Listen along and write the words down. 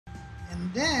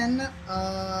And then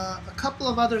a couple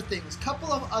of other things,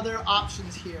 couple of other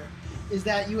options here is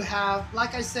that you have,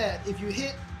 like I said, if you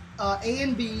hit A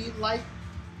and B, light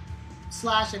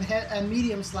slash and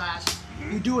medium slash,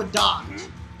 you do a dodge.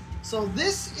 So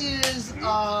this is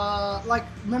like,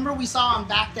 remember we saw on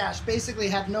Backdash, basically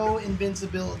had no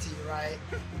invincibility, right?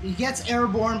 He gets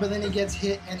airborne, but then he gets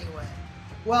hit anyway.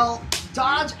 Well,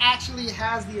 dodge actually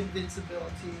has the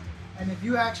invincibility, and if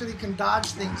you actually can dodge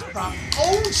things properly.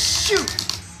 Oh shoot!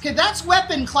 Okay, that's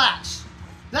weapon clash.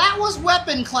 That was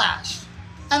weapon clash.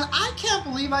 And I can't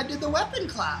believe I did the weapon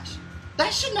clash.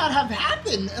 That should not have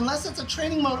happened unless it's a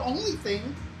training mode only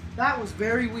thing. That was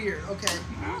very weird. Okay,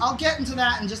 I'll get into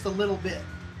that in just a little bit.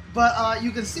 But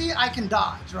you can see I can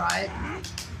dodge, right?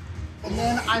 And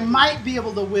then I might be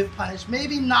able to whiff punish.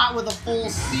 Maybe not with a full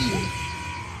C.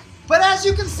 But as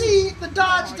you can see, the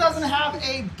dodge doesn't have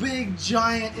a big,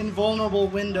 giant, invulnerable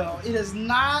window. It is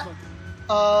not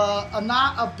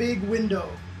a big window,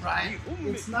 right?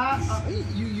 It's not.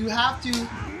 You have to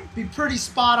be pretty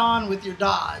spot on with your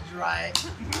dodge, right?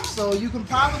 So you can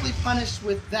probably punish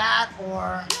with that,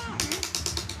 or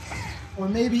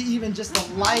maybe even just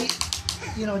a light,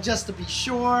 you know, just to be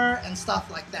sure and stuff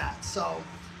like that. So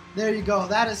there you go.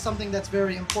 That is something that's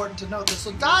very important to note.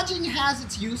 So dodging has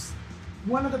its use.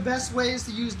 One of the best ways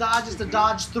to use dodge is to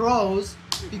dodge throws,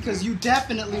 because you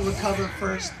definitely recover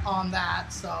first on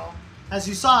that. So as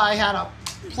you saw, I had a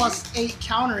 +8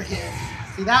 counter hit.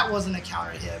 See, that wasn't a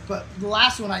counter hit, but the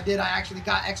last one I did, I actually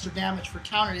got extra damage for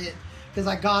counter hit because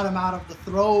I got him out of the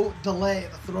throw delay,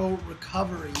 the throw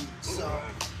recovery. So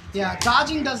yeah,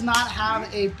 dodging does not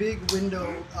have a big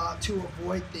window to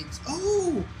avoid things.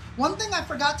 Oh, one thing I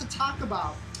forgot to talk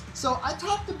about. So I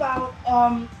talked about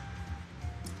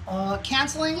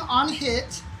canceling on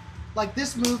hit. Like,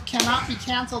 this move cannot be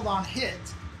canceled on hit.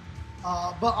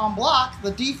 But on block,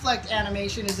 the deflect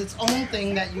animation is its own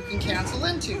thing that you can cancel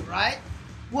into, right?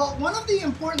 Well, one of the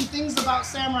important things about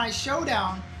Samurai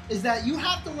Shodown is that you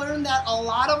have to learn that a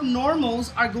lot of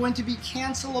normals are going to be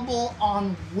cancelable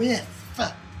on whiff.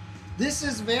 This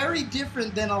is very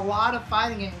different than a lot of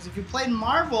fighting games. If you played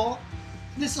Marvel,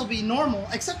 this will be normal.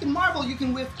 Except in Marvel, you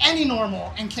can whiff any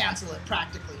normal and cancel it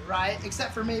practically, right?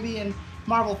 Except for maybe in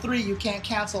Marvel 3, you can't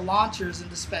cancel launchers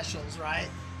into specials, right?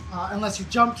 Unless you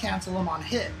jump cancel them on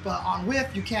hit. But on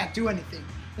whiff, you can't do anything.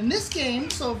 In this game,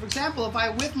 so for example, if I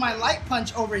whiff my light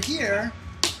punch over here,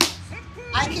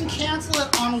 I can cancel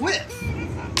it on whiff.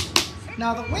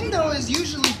 Now the window is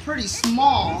usually pretty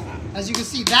small. As you can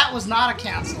see, that was not a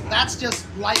cancel. That's just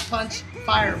light punch,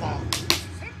 fireball.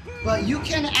 But you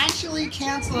can actually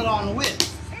cancel it on whiff.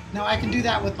 Now I can do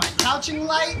that with my crouching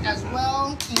light as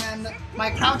well, and my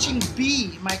crouching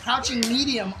B, my crouching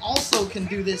medium also can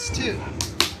do this too.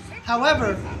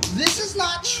 However, this is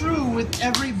not true with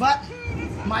every button.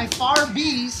 My far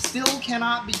B still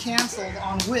cannot be canceled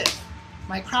on whiff.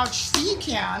 My crouch C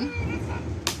can,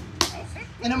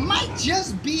 and it might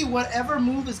just be whatever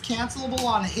move is cancelable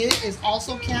on hit is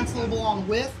also cancelable on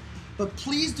whiff, but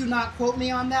please do not quote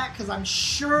me on that, because I'm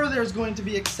sure there's going to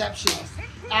be exceptions.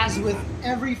 As with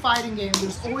every fighting game,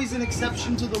 there's always an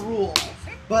exception to the rule.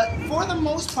 But for the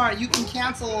most part, you can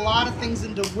cancel a lot of things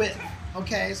into whiff.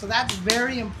 Okay, so that's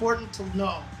very important to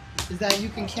know, is that you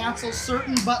can cancel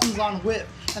certain buttons on whiff.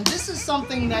 And this is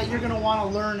something that you're going to want to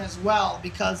learn as well,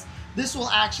 because this will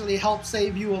actually help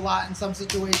save you a lot in some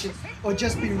situations, or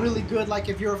just be really good. Like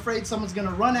if you're afraid someone's going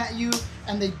to run at you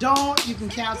and they don't, you can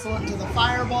cancel into the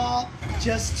fireball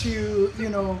just to, you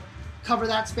know, cover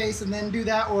that space and then do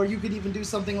that. Or you could even do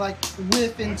something like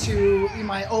whiff into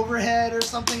my overhead or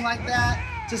something like that,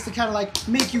 just to kind of like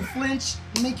make you flinch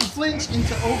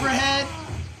into overhead,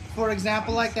 for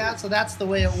example, like that. So that's the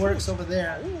way it works over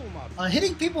there.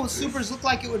 Hitting people with supers look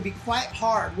like it would be quite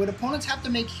hard. Would opponents have to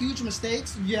make huge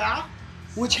mistakes? Yeah,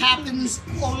 which happens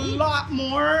a lot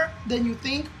more than you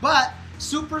think, but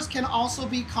supers can also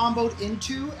be comboed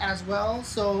into as well.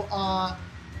 So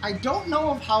I don't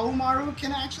know if Haomaru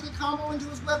can actually combo into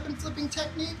his weapon flipping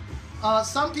technique.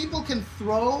 Some people can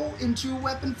throw into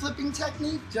weapon flipping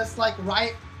technique, just like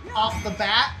right off the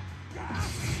bat.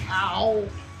 Ow.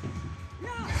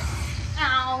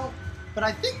 Ow. But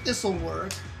I think this will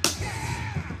work.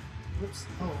 Whoops.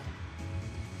 Oh.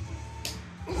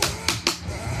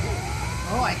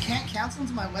 Oh, I can't cancel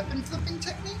into my weapon flipping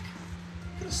technique?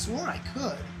 I could have swore I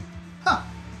could. Huh.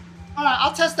 Alright,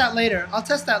 I'll test that later.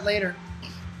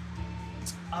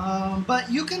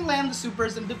 But you can land the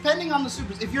supers, and depending on the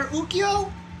supers, if you're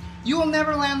Ukyo, you will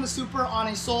never land the super on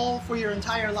a soul for your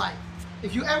entire life.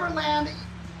 If you ever land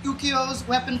Ukyo's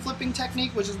weapon flipping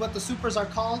technique, which is what the supers are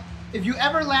called, if you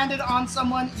ever land it on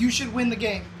someone, you should win the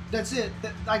game. That's it.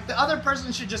 Like the other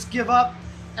person should just give up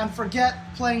and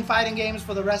forget playing fighting games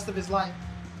for the rest of his life.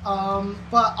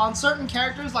 But on certain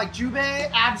characters like Jubei,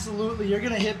 absolutely, you're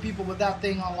gonna hit people with that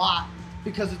thing a lot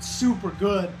because it's super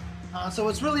good. So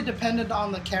it's really dependent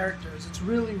on the characters. It's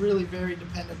really, really very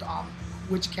dependent on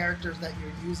which characters that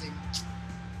you're using.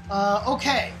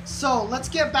 Okay, so let's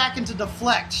get back into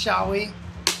Deflect, shall we?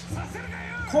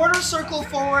 Quarter circle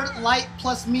forward, light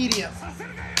plus medium.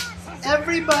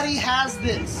 Everybody has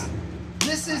this.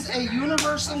 This is a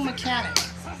universal mechanic.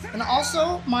 And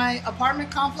also, my apartment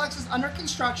complex is under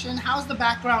construction. How's the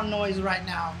background noise right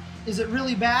now? Is it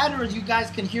really bad, or you guys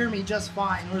can hear me just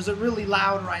fine? Or is it really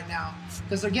loud right now?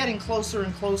 Because they're getting closer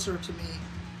and closer to me.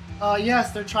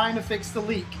 Yes, they're trying to fix the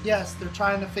leak. Yes, they're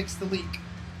trying to fix the leak.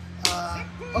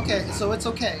 Okay, so it's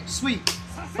okay. Sweet.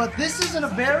 But this is a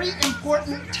very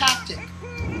important tactic.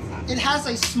 It has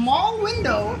a small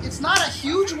window. It's not a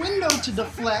huge window to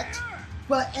deflect.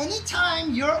 But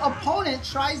anytime your opponent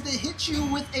tries to hit you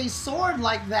with a sword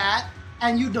like that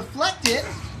and you deflect it,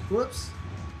 whoops.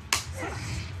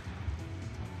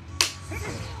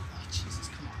 Oh, Jesus,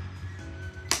 come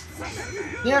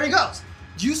on. There he goes.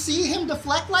 Do you see him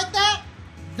deflect like that?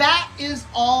 That is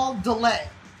all delay.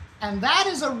 And that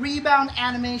is a rebound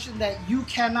animation that you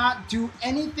cannot do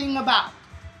anything about.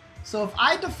 So if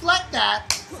I deflect that,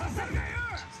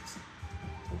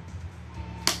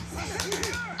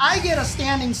 I get a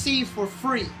standing C for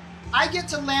free. I get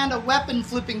to land a weapon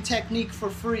flipping technique for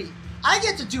free. I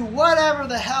get to do whatever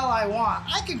the hell I want.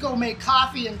 I could go make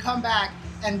coffee and come back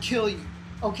and kill you,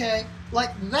 okay?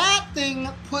 Like that thing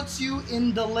puts you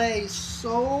in delay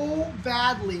so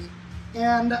badly.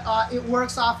 And it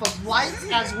works off of lights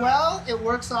as well. It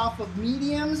works off of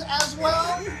mediums as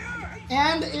well.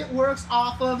 And it works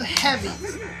off of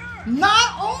heavies.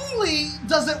 Not only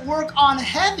does it work on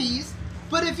heavies,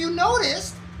 but if you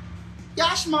noticed,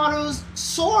 Yashimaru's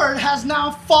sword has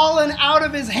now fallen out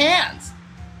of his hands.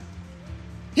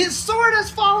 His sword has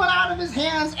fallen out of his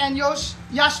hands, and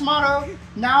Yashimaru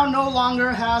now no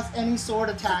longer has any sword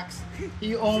attacks.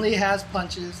 He only has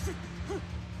punches.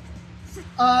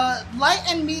 Light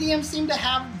and medium seem to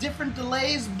have different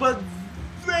delays, but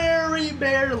very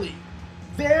barely.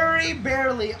 Very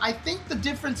barely. I think the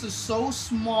difference is so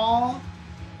small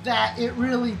that it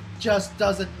really just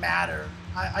doesn't matter.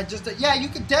 Yeah, you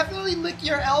could definitely lick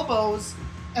your elbows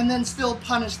and then still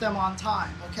punish them on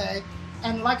time, okay?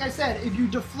 And like I said, if you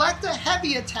deflect a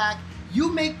heavy attack,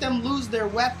 you make them lose their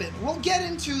weapon. We'll get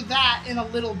into that in a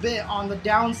little bit on the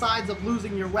downsides of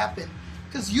losing your weapon,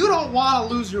 because you don't want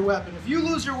to lose your weapon. If you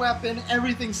lose your weapon,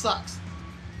 everything sucks.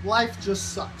 Life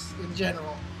just sucks in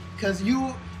general, because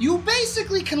you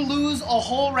basically can lose a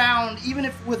whole round, even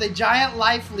if with a giant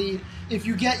life lead, if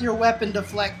you get your weapon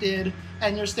deflected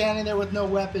and you're standing there with no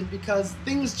weapon, because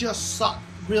things just suck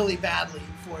really badly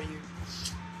for you.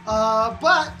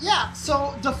 But yeah,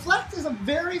 so Deflect is a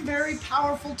very, very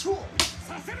powerful tool.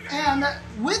 And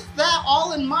with that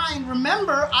all in mind,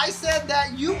 remember I said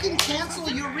that you can cancel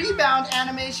your rebound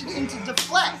animation into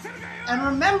Deflect. And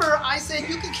remember I said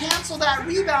you can cancel that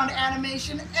rebound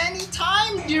animation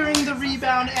anytime during the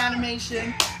rebound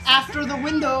animation after the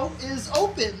window is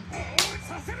open.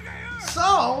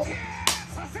 So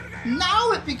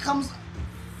now it becomes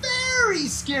very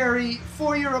scary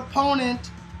for your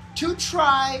opponent to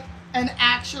try and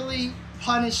actually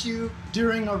punish you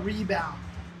during a rebound.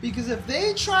 Because if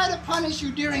they try to punish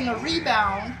you during a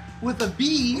rebound with a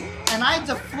B and I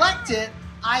deflect it,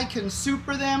 I can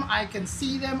super them, I can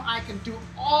see them, I can do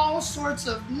all sorts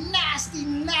of nasty,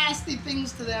 nasty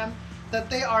things to them that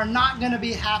they are not going to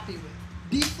be happy with.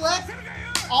 Deflect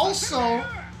also,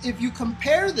 if you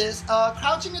compare this,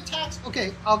 crouching attacks,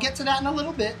 okay, I'll get to that in a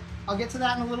little bit.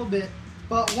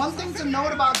 But one thing to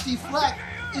note about Deflect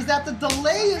is that the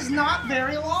delay is not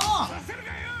very long.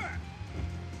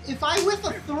 If I whiff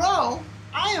a throw,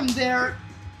 I am there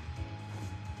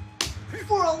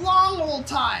for a long old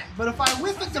time. But if I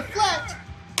whiff a deflect,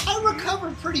 I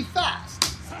recover pretty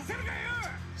fast.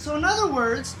 So in other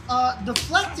words,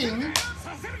 deflecting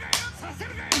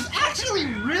is actually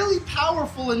really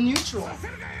powerful in neutral.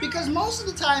 Because most of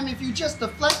the time, if you just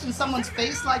deflect in someone's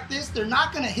face like this, they're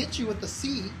not going to hit you with a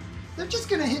C. They're just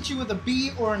going to hit you with a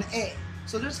B or an A.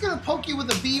 So they're just going to poke you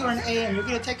with a B or an A, and you're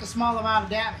going to take a small amount of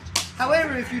damage.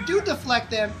 However, if you do deflect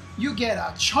them, you get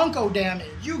a chunko damage,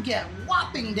 you get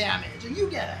whopping damage, and you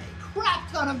get a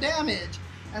crap ton of damage.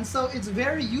 And so it's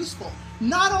very useful.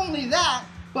 Not only that,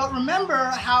 but remember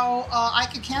how I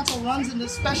could cancel runs into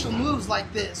special moves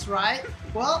like this, right?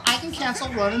 Well, I can cancel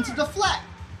run into deflect.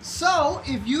 So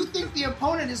if you think the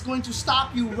opponent is going to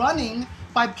stop you running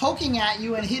by poking at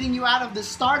you and hitting you out of the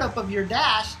startup of your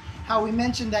dash, how we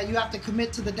mentioned that you have to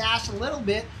commit to the dash a little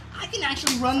bit, I can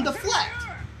actually run Deflect.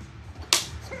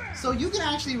 So you can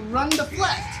actually run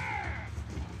Deflect.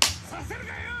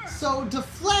 So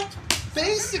Deflect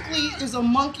basically is a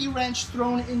monkey wrench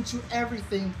thrown into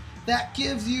everything that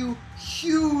gives you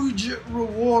huge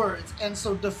rewards. And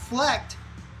so Deflect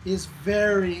is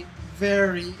very,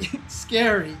 very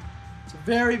scary. It's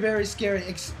very, very scary.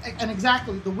 And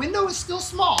exactly, the window is still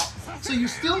small, so you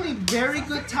still need very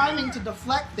good timing to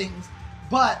deflect things,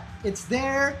 but it's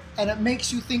there and it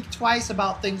makes you think twice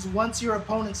about things once your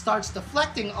opponent starts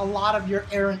deflecting a lot of your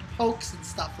errant pokes and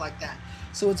stuff like that.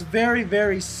 So it's very,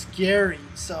 very scary.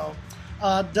 So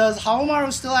does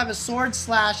Haomaru still have a sword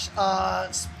slash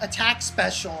attack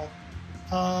special?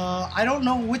 I don't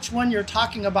know which one you're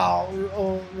talking about.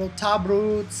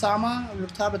 Rotabru-sama?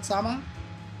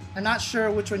 I'm not sure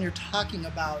which one you're talking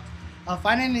about.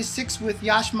 Finding 6 with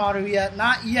Yashimaru yet?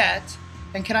 Not yet.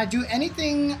 And can I do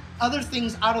anything, other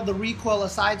things out of the recoil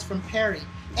aside from parry?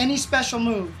 Any special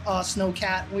move,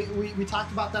 Snowcat? We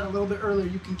talked about that a little bit earlier.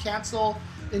 You can cancel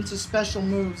into special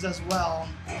moves as well,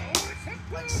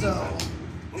 like so.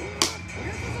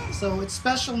 So it's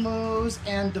special moves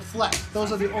and deflect.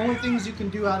 Those are the only things you can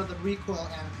do out of the recoil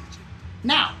animation.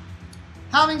 Now,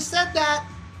 having said that,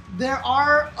 there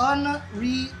are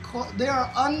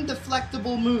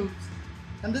undeflectable moves,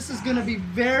 and this is going to be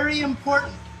very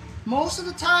important. Most of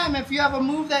the time, if you have a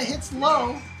move that hits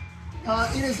low,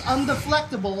 it is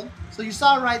undeflectable. So you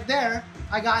saw right there,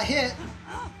 I got hit.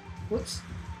 Whoops.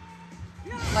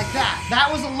 Like that.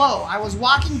 That was a low. I was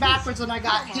walking backwards and I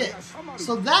got hit.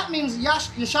 So that means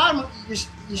Yashimaru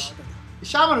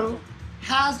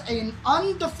has an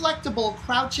undeflectable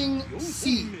crouching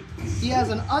C. He has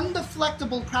an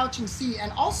undeflectable crouching C.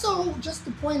 And also, just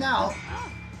to point out,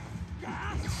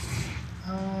 let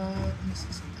me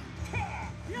see something.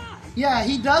 Yeah,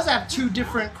 he does have 2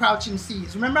 different crouching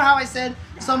Cs. Remember how I said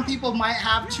some people might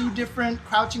have 2 different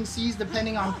crouching Cs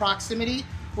depending on proximity?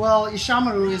 Well,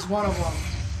 Yashimaru is one of them.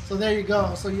 So there you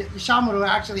go. So Yashimaru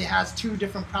actually has 2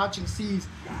 different crouching Cs.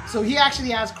 So he actually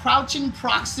has crouching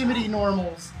proximity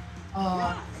normals,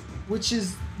 which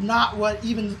is not what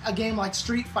even a game like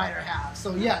Street Fighter has.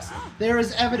 So yes, there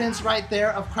is evidence right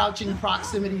there of crouching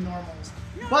proximity normals.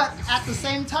 But at the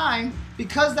same time,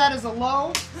 because that is a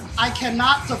low, I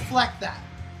cannot deflect that.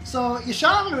 So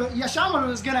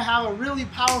Yashimaru is going to have a really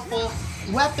powerful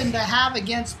weapon to have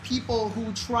against people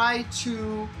who try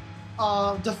to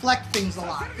deflect things a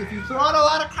lot. If you throw out a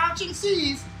lot of crouching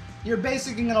Cs, you're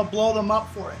basically going to blow them up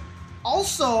for it.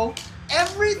 Also,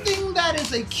 everything that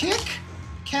is a kick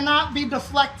cannot be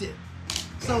deflected.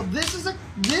 So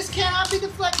this cannot be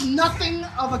deflected. Nothing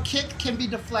of a kick can be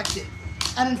deflected.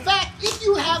 And in fact, if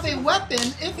you have a weapon,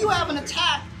 if you have an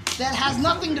attack that has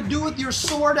nothing to do with your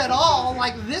sword at all,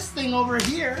 like this thing over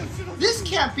here, this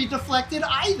can't be deflected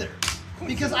either,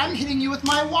 because I'm hitting you with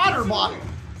my water bottle.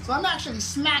 So I'm actually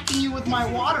smacking you with my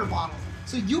water bottle.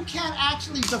 So you can't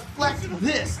actually deflect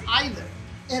this either.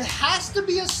 It has to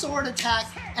be a sword attack,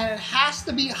 and it has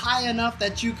to be high enough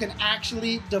that you can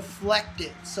actually deflect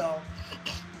it. So,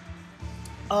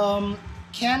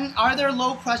 are there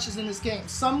low crushes in this game?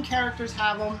 Some characters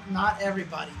have them, not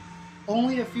everybody.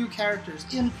 Only a few characters.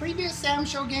 In previous Sam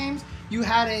Show games, you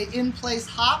had a in-place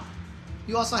hop.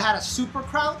 You also had a super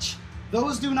crouch.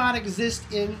 Those do not exist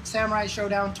in Samurai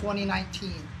Shodown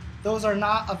 2019. Those are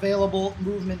not available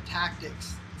movement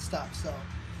tactics stuff. So,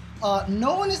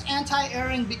 no one is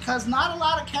anti-airing because not a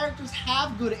lot of characters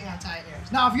have good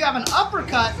anti-airs. Now, if you have an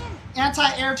uppercut,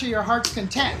 anti-air to your heart's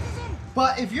content.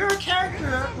 But if you're a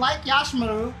character like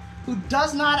Yashimaru, who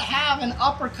does not have an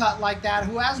uppercut like that,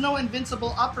 who has no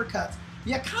invincible uppercuts,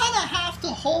 you kind of have to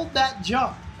hold that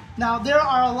jump. Now, there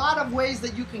are a lot of ways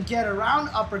that you can get around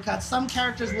uppercuts. Some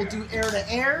characters will do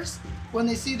air-to-airs. When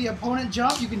they see the opponent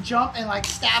jump, you can jump and like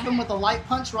stab him with a light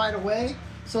punch right away.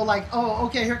 So like, oh,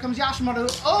 okay, here comes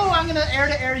Yashimaru. Oh, I'm gonna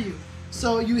air-to-air you.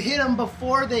 So you hit them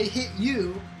before they hit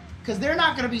you, because they're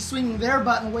not gonna be swinging their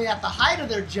button way at the height of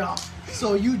their jump.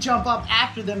 So you jump up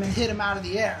after them and hit them out of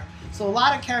the air. So a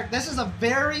lot of characters, this is a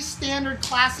very standard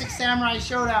classic Samurai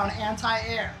Shodown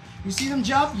anti-air. You see them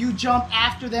jump, you jump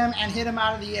after them and hit them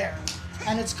out of the air.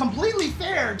 And it's completely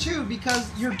fair too,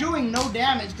 because you're doing no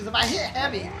damage, because if I hit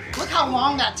heavy, look how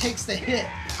long that takes to hit.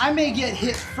 I may get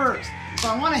hit first. So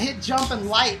I want to hit jump and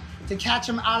light to catch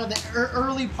him out of the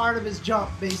early part of his jump,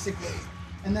 basically.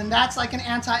 And then that's like an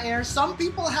anti-air. Some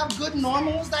people have good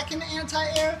normals that can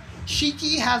anti-air.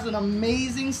 Shiki has an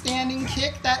amazing standing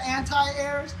kick that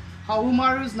anti-airs.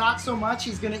 Haomaru's not so much.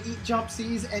 He's going to eat jump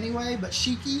Cs anyway, but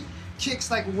Shiki kicks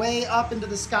like way up into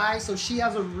the sky, so she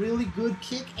has a really good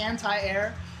kick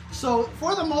anti-air. So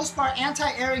for the most part,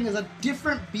 anti-airing is a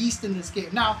different beast in this game.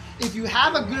 Now, if you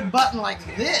have a good button like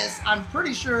this, I'm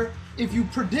pretty sure if you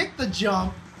predict the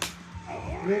jump,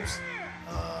 whoops,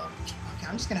 okay,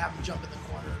 I'm just gonna have him jump in the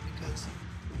corner because,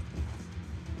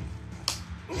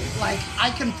 like, I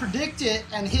can predict it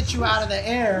and hit you out of the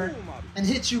air and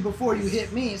hit you before you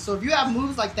hit me. So if you have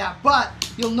moves like that, but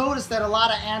you'll notice that a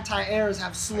lot of anti-airs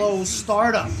have slow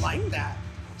startup like that.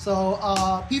 So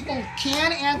people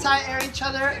can anti-air each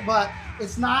other, but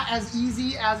it's not as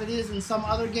easy as it is in some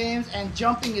other games, and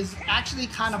jumping is actually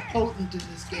kind of potent in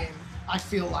this game, I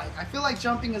feel like. I feel like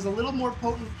jumping is a little more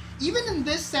potent, even in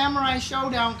this Samurai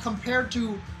Shodown compared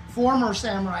to former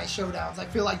Samurai Showdowns. I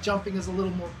feel like jumping is a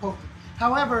little more potent.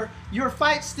 However, your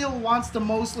fight still wants to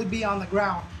mostly be on the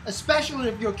ground, especially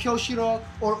if you're Kyoshiro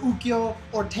or Ukyo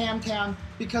or Tam Tam,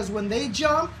 because when they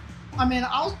jump, I mean,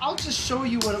 I'll just show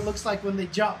you what it looks like when they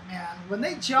jump, man. When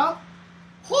they jump,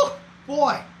 whew,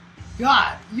 boy,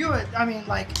 God, I mean,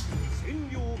 like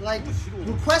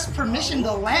request permission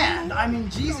to land. I mean,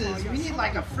 Jesus, we need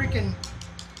like a freaking,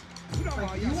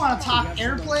 like, you want to talk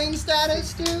airplane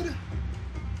status, dude?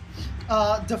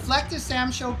 Deflect is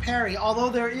Samsho parry, although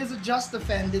there is a just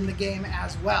defend in the game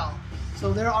as well.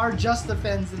 So there are just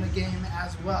defends in the game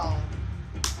as well.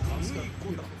 Let's go,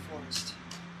 beautiful forest.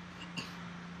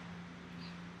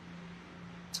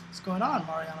 What's going on,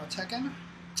 Mariano Tekken?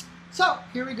 So,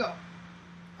 here we go.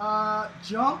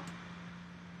 Jump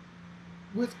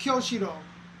with Kyoshiro.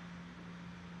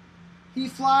 He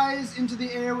flies into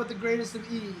the air with the greatest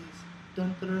of ease.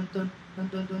 Dun dun dun dun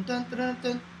dun dun dun dun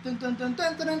dun dun dun dun dun dun dun dun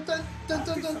dun dun.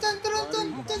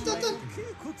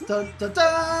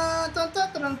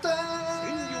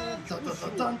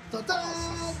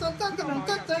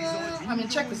 I mean,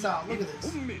 check this out. Look at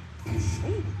this.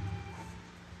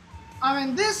 I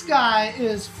mean, this guy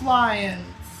is flying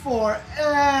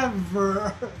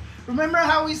forever. Remember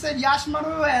how we said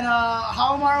Yashimaru and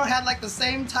Haomaru had like the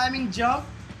same timing jump?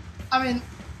 I mean,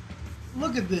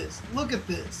 look at this. Look at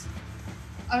this.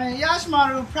 I mean,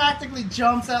 Yashimaru practically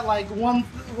jumps at like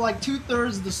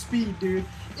 2/3 the speed, dude.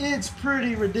 It's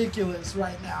pretty ridiculous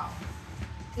right now.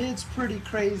 It's pretty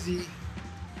crazy.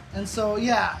 And so,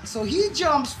 yeah, so he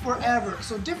jumps forever.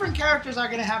 So different characters are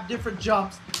going to have different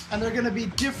jumps, and they're going to be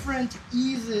different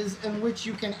eases in which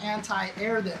you can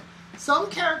anti-air them. Some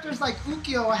characters like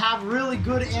Ukyo have really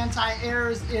good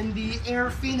anti-airs in the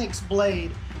Air Phoenix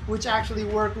Blade, which actually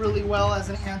work really well as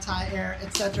an anti-air,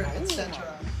 etc.,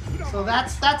 etc. So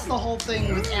that's the whole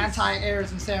thing with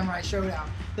anti-airs in Samurai Shodown.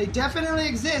 They definitely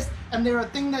exist, and they're a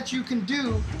thing that you can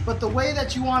do, but the way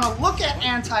that you want to look at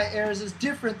anti-airs is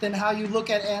different than how you look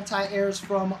at anti-airs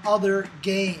from other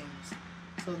games.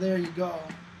 So there you go.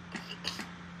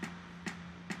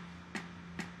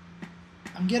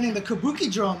 I'm getting the kabuki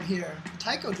drum here, the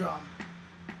taiko drum.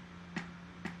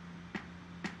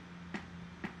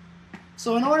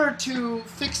 So in order to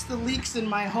fix the leaks in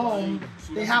my home,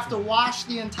 they have to wash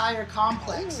the entire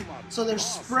complex. So they're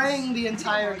spraying the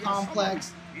entire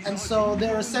complex, and so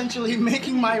they're essentially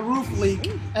making my roof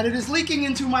leak, and it is leaking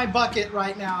into my bucket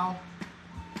right now.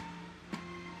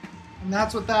 And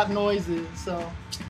that's what that noise is. So